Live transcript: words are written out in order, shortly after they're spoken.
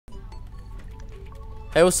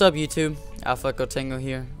Hey, what's up, YouTube? AlphaEchoTango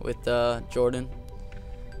here with Jordan.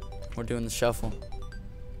 We're doing the shuffle.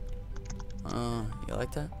 You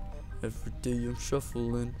like that? Every day I'm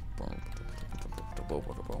shuffling.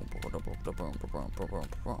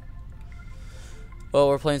 Well,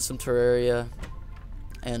 we're playing some Terraria,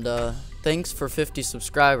 and thanks for 50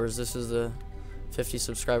 subscribers. This is the 50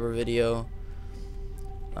 subscriber video.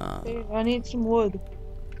 Hey, I need some wood.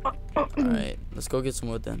 Alright, let's go get some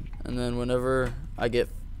wood then. And then whenever I get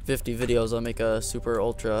 50 videos, I'll make a super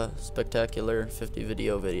ultra spectacular 50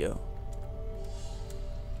 video.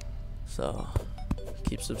 So,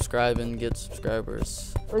 keep subscribing, get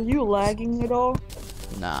subscribers. Are you lagging at all?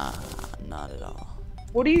 Nah, not at all.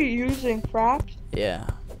 What are you using, fraps? Yeah.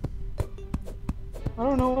 I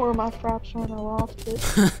don't know where my fraps are and I lost it.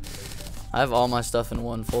 I have all my stuff in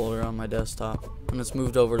one folder on my desktop. And it's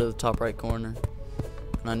moved over to the top right corner.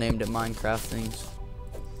 And I named it Minecraft Things.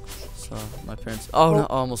 So, my parents... Oh, no,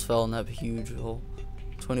 I almost fell in that huge hole.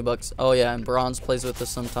 20 bucks. Oh, yeah, and Bronze plays with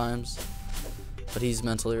us sometimes. But he's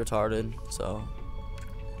mentally retarded, so...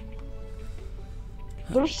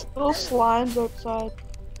 There's still slimes outside.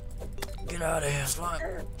 Get out of here,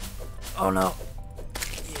 slime. Oh, no.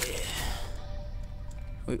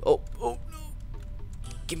 Yeah. Oh, no.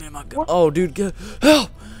 Give me my gun. What? Oh, dude,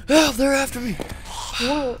 help! Help, they're after me.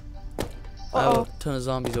 What? I have a ton of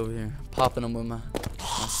zombies over here. Popping them with my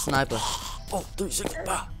sniper. Oh, 360.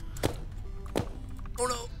 Ah. Oh,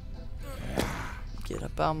 no. Get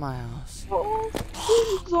up out my house. Oh,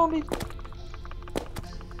 zombies.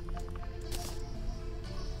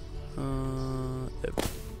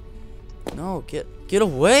 No, get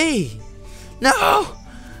away! No!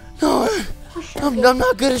 No! I'm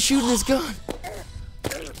not good at shooting this gun.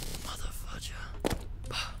 Motherfucker.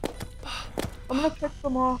 I'm gonna pick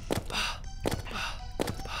them off.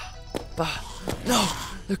 No!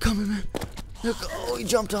 They're coming, man. Oh, he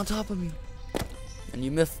jumped on top of me. And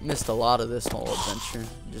you missed a lot of this whole adventure.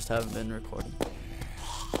 You just haven't been recording.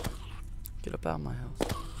 Get up out of my house.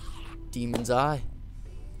 Demon's Eye.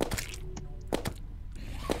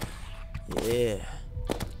 Yeah.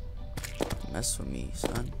 Mess with me,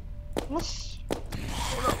 son. Watch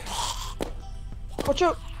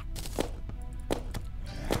out.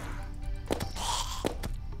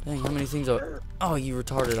 Dang, how many things are... Oh, you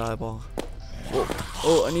retarded eyeball. Whoa.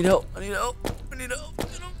 Oh, I need help. I need help. I need help. Get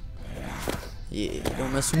him. Yeah,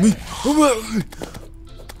 don't mess with me. Don't mess with me.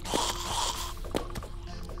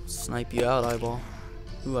 Snipe you out, eyeball.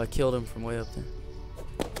 Ooh, I killed him from way up there.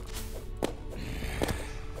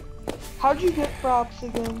 How'd you get fraps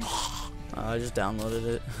again? I just downloaded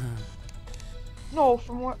it. No,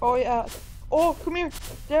 from where? Oh, yeah. Oh, come here.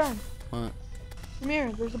 Darren. What? Come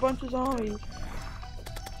here. There's a bunch of zombies.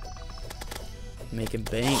 Making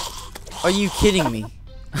bank. Are you kidding me?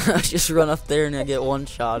 I just run up there and I get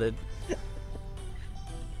one-shotted.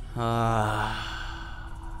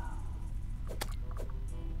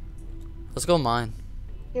 Let's go mine.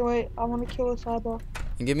 Okay, wait. I want to kill this eyeball.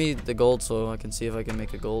 And give me the gold so I can see if I can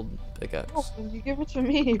make a gold pickaxe. No, you give it to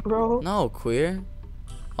me, bro. No, queer.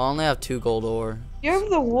 I only have 2 gold ore. You have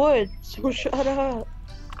the wood, so shut up.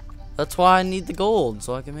 That's why I need the gold,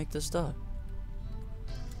 so I can make this stuff.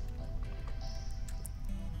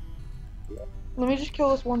 Let me just kill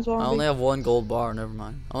this one zombie. I only have 1 gold bar, never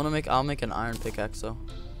mind. I'll make an iron pickaxe though.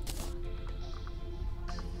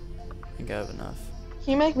 I think I have enough.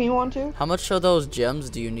 Can you make me one too? How much of those gems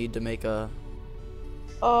do you need to make a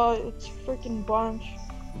It's freaking bunch.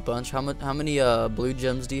 bunch? How many blue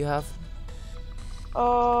gems do you have?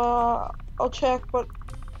 I'll check, but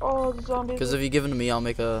the zombies. Because if you give them to me, I'll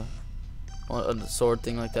make a sword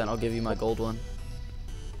thing like that, and I'll give you my gold one.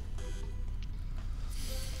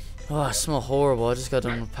 Oh, I smell horrible. I just got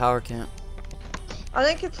done with power camp. I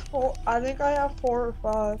think it's 4. I think I have 4 or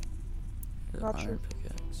 5. Not Iron sure.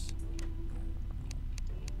 pickaxe.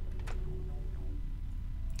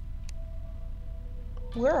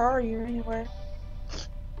 Where are you anyway?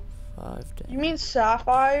 5 damn. You mean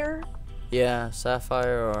sapphire? Yeah,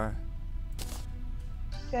 sapphire or...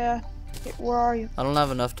 Yeah. Okay, where are you? I don't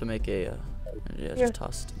have enough to make a... yeah, Here. just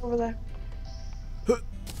toss it. Over there.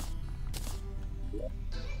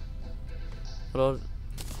 What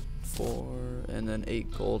 4 and then 8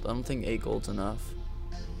 gold. I don't think 8 gold's enough.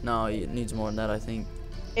 No, it needs more than that, I think.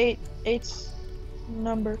 8's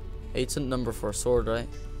number. 8's a number for a sword, right?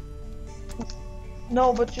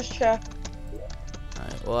 No, but just check.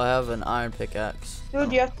 Alright, well I have an iron pickaxe.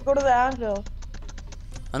 Dude, you have to go to the anvil.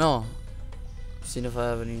 I know. Seeing if I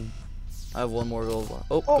have any... I have 1 more gold bar.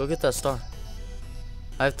 Oh, Oh. go get that star.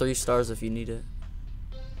 I have 3 stars if you need it.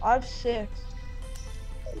 I have 6.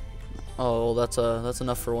 Oh, well, that's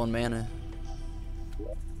enough for 1 mana.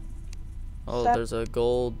 Oh, there's a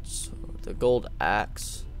the gold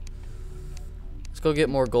axe. Let's go get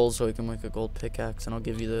more gold so we can make a gold pickaxe, and I'll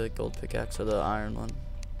give you the gold pickaxe or the iron one.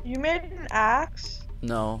 You made an axe?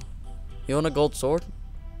 No. You want a gold sword?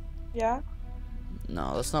 Yeah.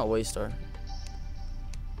 No, that's not Waystar.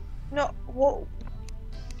 No, well,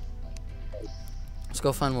 Let's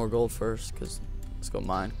go find more gold first, cause let's go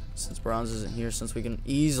mine. Since bronze isn't here, since we can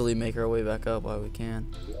easily make our way back up while we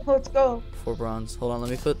can. let's go. For bronze. Hold on, let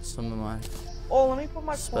me put some of my Oh, let me put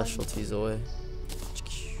my specialties away.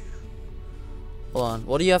 Hold on.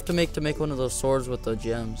 What do you have to make one of those swords with the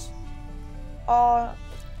gems? I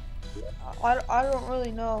don't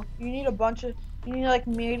really know. You need a bunch of, you need like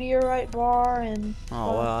meteorite bar and.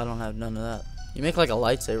 Oh wow, I don't have none of that. You make like a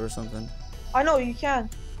lightsaber or something. I know you can.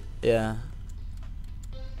 Yeah.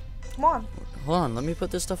 Come on. Hold on, let me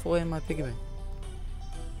put this stuff away in my piggy bank.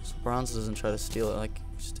 So bronze doesn't try to steal it like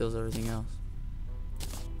he steals everything else.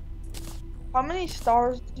 How many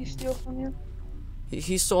stars did you steal from you?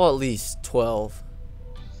 He stole at least 12.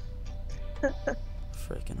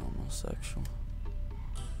 Freaking homosexual.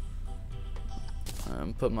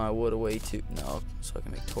 I'm put my wood away too. No, so I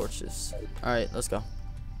can make torches. Alright, let's go.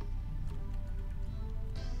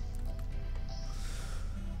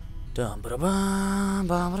 I'm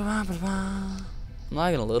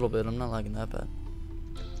lagging a little bit. I'm not lagging that bad.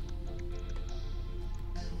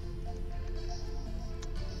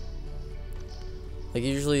 Like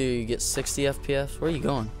usually you get 60 FPS. Where are you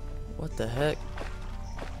going? What the heck?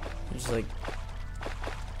 You're just like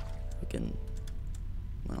freaking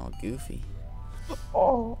went all goofy.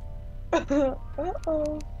 Oh.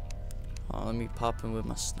 Uh-oh. Oh, let me pop in with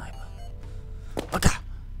my sniper. Okay.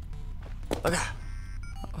 Okay.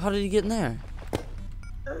 How did he get in there?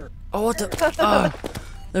 Oh, what the?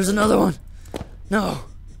 There's another one. No.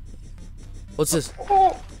 What's this?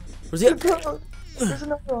 Oh. Where's he at? There's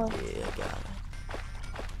another one. Yeah, I got it.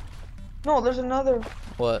 No, there's another.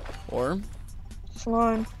 What? Worm?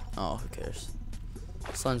 Slime. Oh, who cares?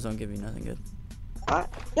 Slimes don't give you nothing good.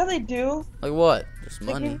 Yeah, they do. Like what? Just They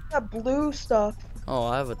give money. you that blue stuff. Oh,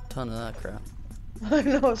 I have a ton of that crap. I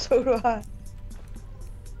know, so do I.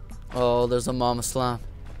 Oh, there's a mama slime.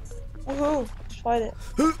 Woohoo! Let's fight it.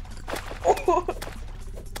 Oh.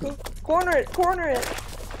 Corner it! Corner it!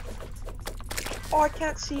 Oh, I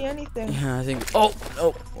can't see anything. Yeah, I think. Oh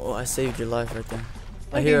no! Oh, I saved your life right there.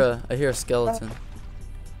 I hear a skeleton.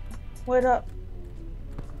 Wait up.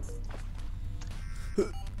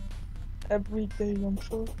 Every day I'm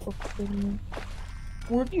so fucking.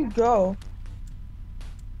 Where'd you go?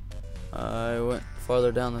 I went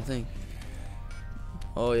farther down the thing.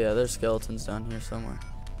 Oh yeah, there's skeletons down here somewhere.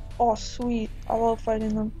 Oh, sweet. I love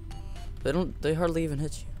fighting them. They hardly even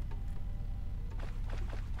hit you.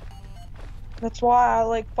 That's why I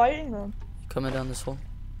like fighting them. Coming down this hole.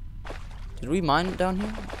 Did we mine it down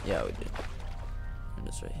here? Yeah, we did. It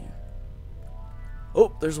is right here.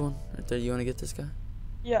 Oh, there's one right there. You want to get this guy?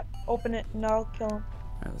 Yeah, open it and I'll kill him.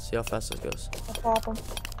 Alright, let's see how fast this goes. I'll pop him.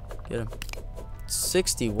 Get him.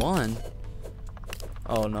 61?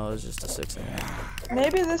 Oh no, it's just a 60.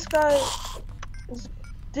 Maybe this guy is.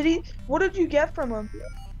 Did he? What did you get from him?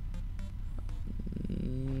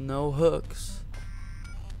 No hooks.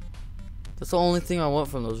 That's the only thing I want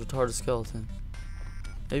from those retarded skeletons.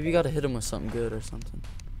 Maybe you gotta hit him with something good or something.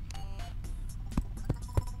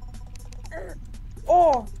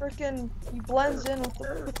 Oh, freaking! He blends in with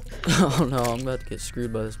the. Oh no, I'm about to get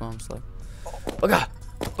screwed by this mom slap. Okay,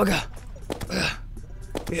 okay, okay.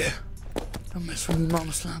 Yeah. Don't mess with me,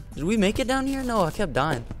 mama slime. Did we make it down here? No, I kept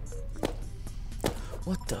dying.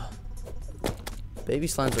 What the? Baby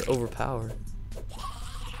slimes are overpowered.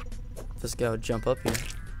 This guy would jump up here.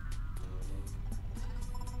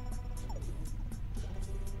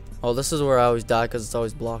 Oh, this is where I always die because it's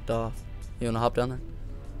always blocked off. You wanna hop down there?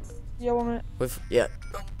 Yeah, 1 minute. Wait, yeah.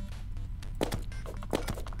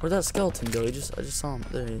 Where'd that skeleton go? I just saw him.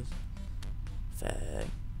 There he is. Fag.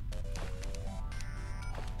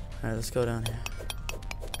 Alright, let's go down here.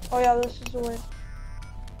 Oh yeah, this is the way.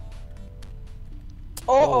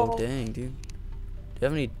 Oh, dang, dude. Do you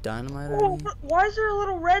have any dynamite or Oh, anything? why is there a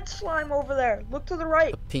little red slime over there? Look to the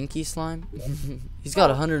right. A pinky slime? He's got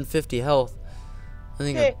 150 health. I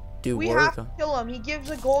think Okay, I'd do we work have to on. kill him. He gives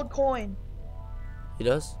a gold coin. He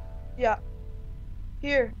does? Yeah.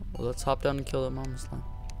 Here. Well, let's hop down and kill that mama slime.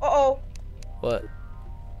 Uh-oh. What?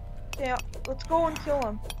 Yeah, let's go and kill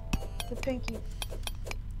him. The pinky.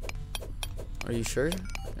 Are you sure? Here,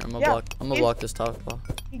 I'm gonna Yeah, block this top block.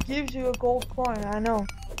 He gives you a gold coin, I know.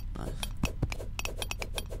 Nice.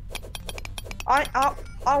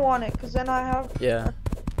 I want it, because then I have... Yeah.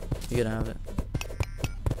 You can have it.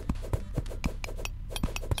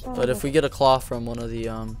 So But if we get a claw from one of the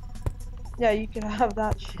Yeah, you can have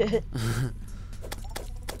that shit.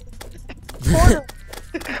 Corner.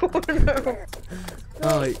 Corner.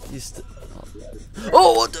 Oh,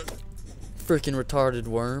 oh, what the freaking retarded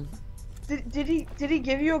worm. Did he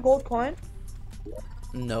give you a gold coin?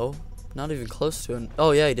 No, not even close to it. Oh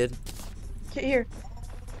yeah, he did. Okay, here.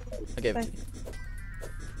 I gave it Thank to you.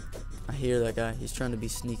 I hear that guy. He's trying to be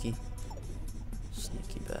sneaky.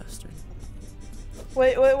 Sneaky bastard.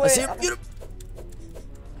 Wait. I see him. Get him.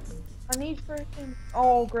 I need freaking.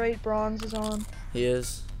 Oh, great, bronze is on. He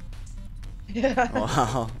is. Yeah.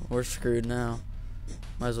 Wow, we're screwed now.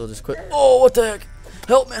 Might as well just quit. Oh, what the heck?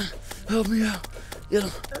 Help me. Help me out. Get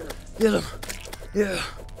him. Get him. Yeah.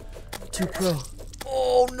 2 pro.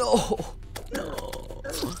 Oh, no. No.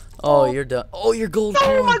 Oh, you're done. Oh, your gold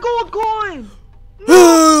coin. Oh, my gold coin.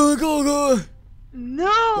 No. Gold coin.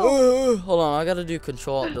 No. Hold on, I gotta do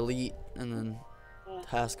Control Alt Delete and then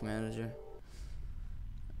Task Manager.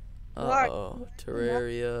 Uh-oh.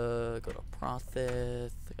 Terraria. Go to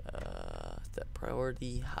Profit. Set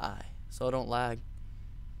priority high, so I don't lag.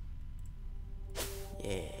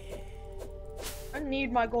 Yeah. I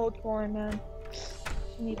need my gold coin, man.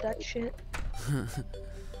 I need that shit.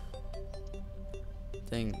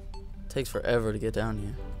 Thing takes forever to get down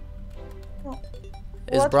here. Oh.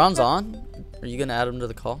 Is Well, Bronze on? Are you gonna add him to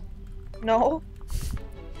the call? No.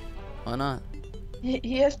 Why not?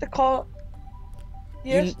 He has to call.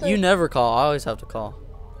 You never call. I always have to call.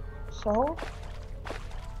 So?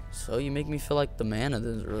 So you make me feel like the man of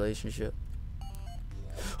this relationship.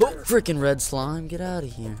 Oh, freaking red slime! Get out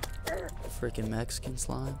of here. Freaking Mexican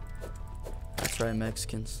slime. That's right,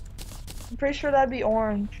 Mexicans. I'm pretty sure that'd be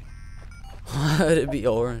orange. Why would it be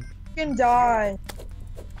orange? You can die.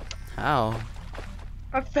 How?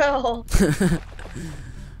 I fell.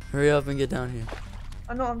 Hurry up and get down here.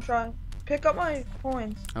 I know, I'm trying. Pick up my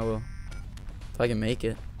coins. I will. If I can make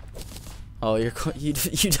it. Oh, you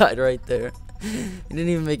died right there. You didn't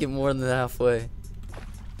even make it more than halfway.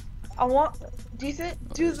 I want. Do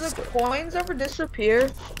the coins ever disappear?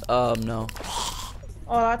 No.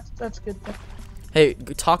 Oh, that's good then. Hey,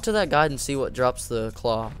 talk to that guy and see what drops the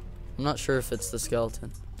claw. I'm not sure if it's the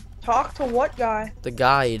skeleton. Talk to what guy? The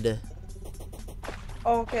guide.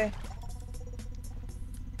 Oh, okay.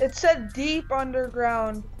 It said deep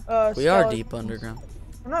underground. We are deep underground.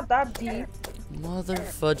 We're not that deep. Mother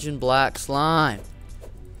fudging black slime.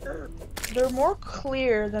 They're more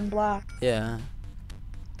clear than black. Yeah.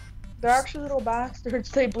 They're actually little bastards.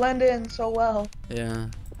 They blend in so well. Yeah.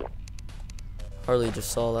 Hardly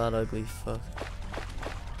just saw that ugly fuck.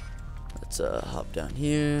 Let's hop down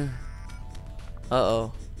here.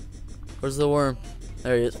 Uh-oh. Where's the worm?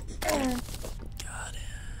 There he is. Got it.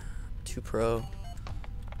 2 pro.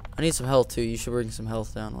 I need some health too. You should bring some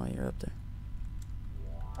health down while you're up there.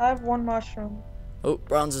 I have 1 mushroom. Oh,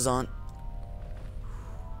 bronze is on.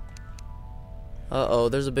 Uh-oh,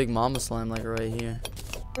 there's a big mama slime like right here.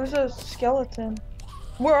 There's a skeleton.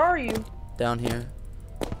 Where are you? Down here.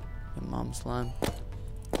 Mama slime.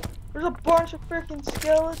 There's a bunch of freaking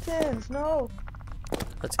skeletons. No.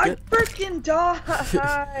 That's I good. freaking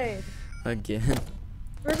died. Again.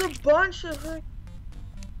 There's a bunch of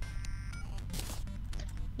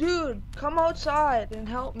Dude, come outside and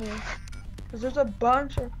help me. Cause there's a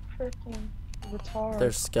bunch of freaking retards.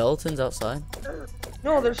 There's skeletons outside?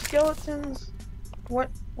 No, there's skeletons.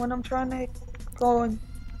 When I'm trying to go and.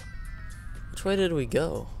 Which way did we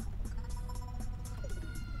go?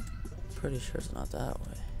 Pretty sure it's not that way.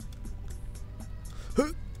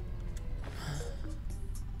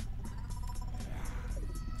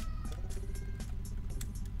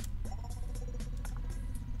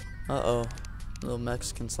 Uh-oh. Little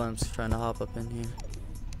Mexican slime's trying to hop up in here.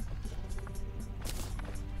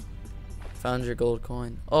 Found your gold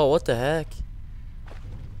coin. Oh, what the heck?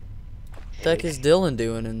 What the heck is Dylan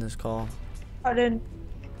doing in this call? I didn't.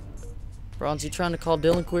 Bronze, you trying to call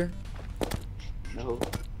Dylan queer? No.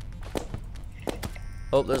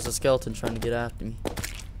 Oh, there's a skeleton trying to get after me.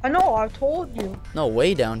 I know, I told you. No,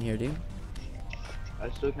 way down here, dude. I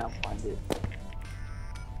still can't find it.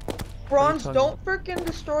 Bronze, talking don't freaking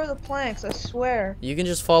destroy the planks, I swear. You can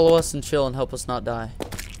just follow us and chill and help us not die.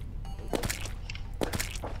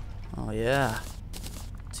 Oh, yeah.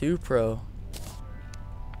 2 pro.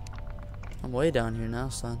 I'm way down here now,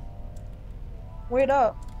 son. Wait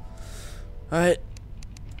up. Alright.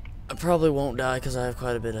 I probably won't die because I have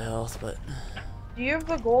quite a bit of health, but... Do you have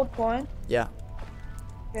the gold coin? Yeah.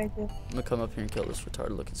 Okay, good. I'm gonna come up here and kill this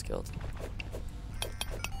retarded looking skeleton.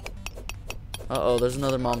 Uh-oh, there's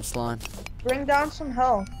another mom slime. Bring down some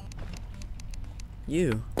health.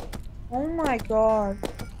 You. Oh my god.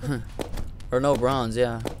 Or no, bronze,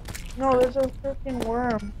 yeah. No, there's a freaking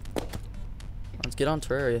worm. Let's get on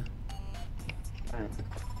Terraria. Alright.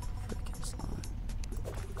 Freaking slime.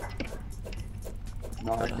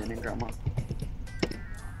 No, I didn't, Grandma.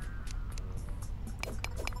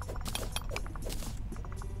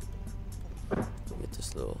 Get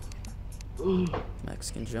this little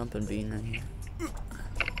Mexican jumping bean right here.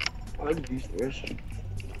 Why did you stairs?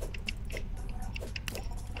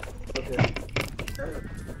 Okay.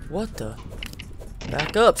 What the?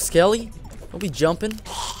 Back up, Skelly. Don't be jumping.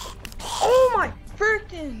 Oh my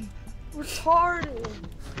freaking retarded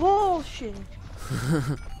bullshit.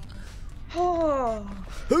 Oh.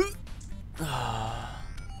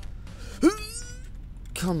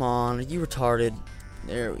 Come on, are you retarded?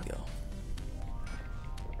 There we go.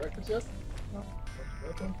 Breakfast yet? No.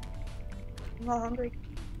 I'm not hungry.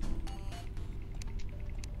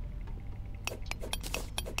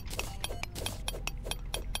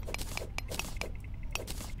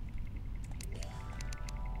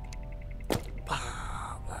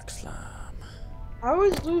 Black slime. I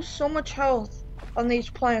always lose so much health on these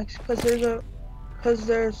planks because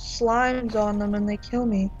there's slimes on them and they kill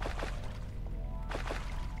me.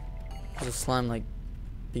 There's a slime like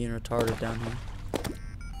being retarded down here.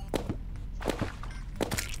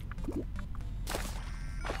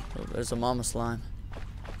 Oh, there's a mama slime.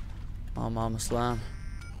 Oh, mama slime.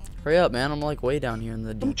 Hurry up, man. I'm like way down here in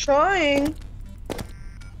the I'm deep. trying.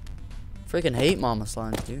 Freaking hate mama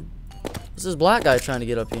slimes, dude. What's this black guy trying to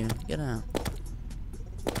get up here? Get out.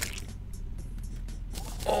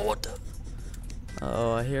 Oh, what the?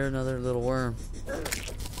 Uh-oh, I hear another little worm.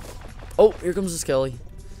 Oh, here comes the Skelly.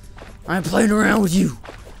 I ain't playing around with you.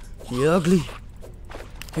 You ugly.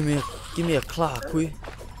 Give me a claw, quick.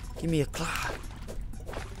 Give me a claw.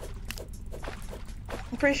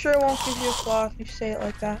 I'm pretty sure it won't give you a claw if you say it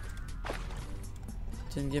like that.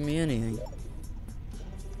 Didn't give me anything.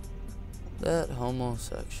 That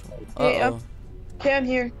homosexual. Hey, Uh-oh. Okay, I'm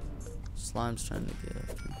here. Slime's trying to get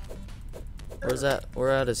up here. Where's that? Where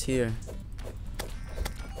at is here?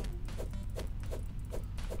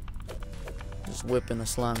 Just whipping the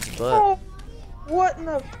slime's butt. Oh, what in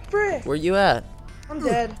the frick? Where you at? I'm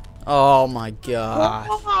dead. Oh my god.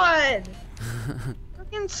 God!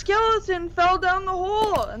 Freaking skeleton fell down the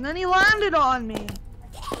hole and then he landed on me.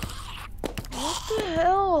 What the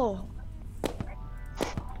hell?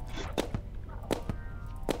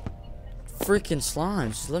 Freaking slimes.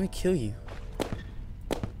 Just let me kill you.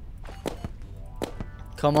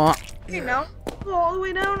 Come on. Hey, now go all the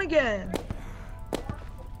way down again.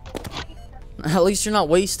 At least you're not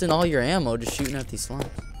wasting all your ammo just shooting at these slimes.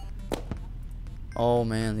 Oh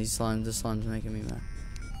man, this slime's making me mad.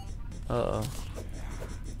 Uh-oh.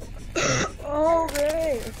 Oh,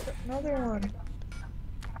 great. Another one.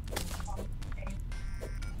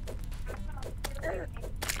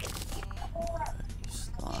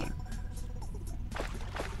 Slime.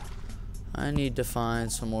 I need to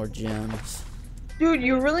find some more gems. Dude,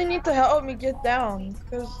 you really need to help me get down.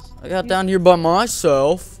 Because I got down here by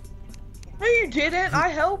myself. no, you didn't. I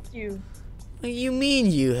helped you. What do you mean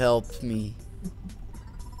you helped me?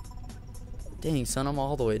 Dang, son, I'm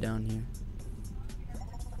all the way down here.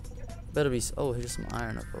 Better be. Oh, here's some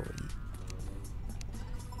iron up over here.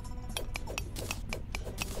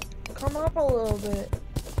 Come up a little bit.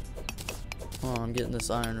 Oh, I'm getting this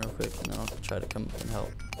iron real quick, and then I'll try to come up and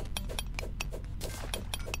help.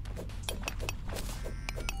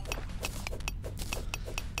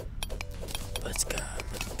 Let's go,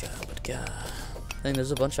 let's go, let's go. Dang,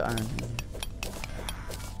 there's a bunch of iron in here.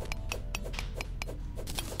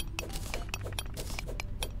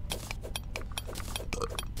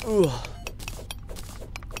 Ooh.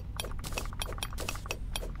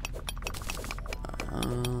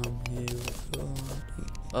 Here we go.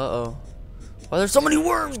 Uh-oh. Why there's so many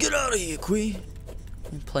worms? Get out of here, Quee.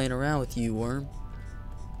 I'm playing around with you, worm.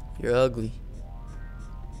 You're ugly.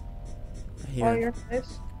 I hear Oh, him. you're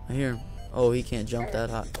nice. I hear him. Oh, he can't jump that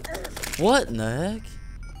high. What in the heck?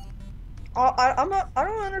 I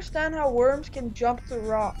don't understand how worms can jump through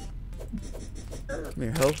rock. Come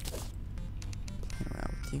here, ho. Playing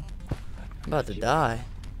around with you. I'm about to die.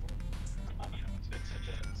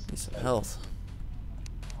 Need some health.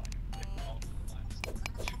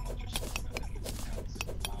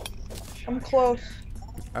 I'm close.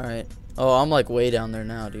 Alright. Oh, I'm like way down there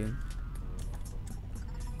now, dude.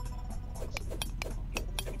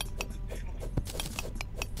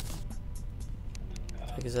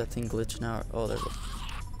 Like, is that thing glitching out? Oh, there's a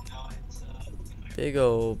big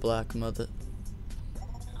old black mother.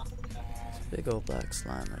 Big old black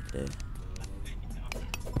slime right there.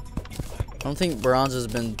 I don't think bronze has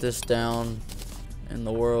been this down in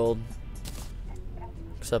the world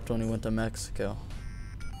Except when he went to Mexico.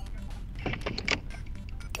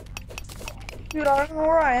 Dude, I don't know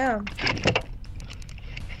where I am.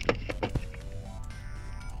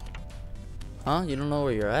 Huh? You don't know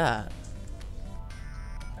where you're at?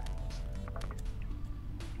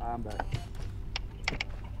 I'm back.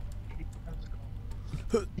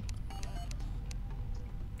 Give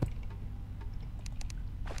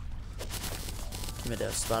me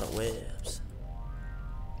that spot of webs.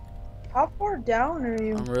 How far down are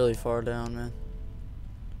you? I'm really far down, man.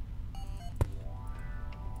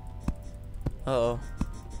 Uh-oh.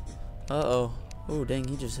 Uh-oh. Oh, dang,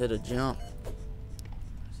 he just hit a jump.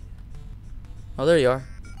 Oh, there you are.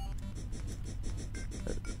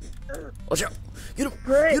 Watch out. Get him.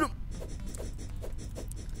 Great. Get him.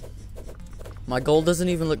 My gold doesn't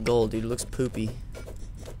even look gold, dude. It looks poopy.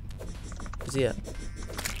 Where's he at?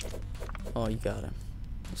 Oh, you got him.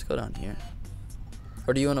 Let's go down here.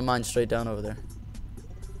 Or do you want to mine straight down over there?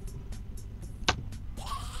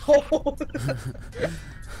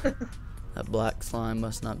 That black slime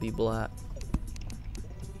must not be black.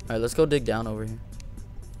 Alright, let's go dig down over here.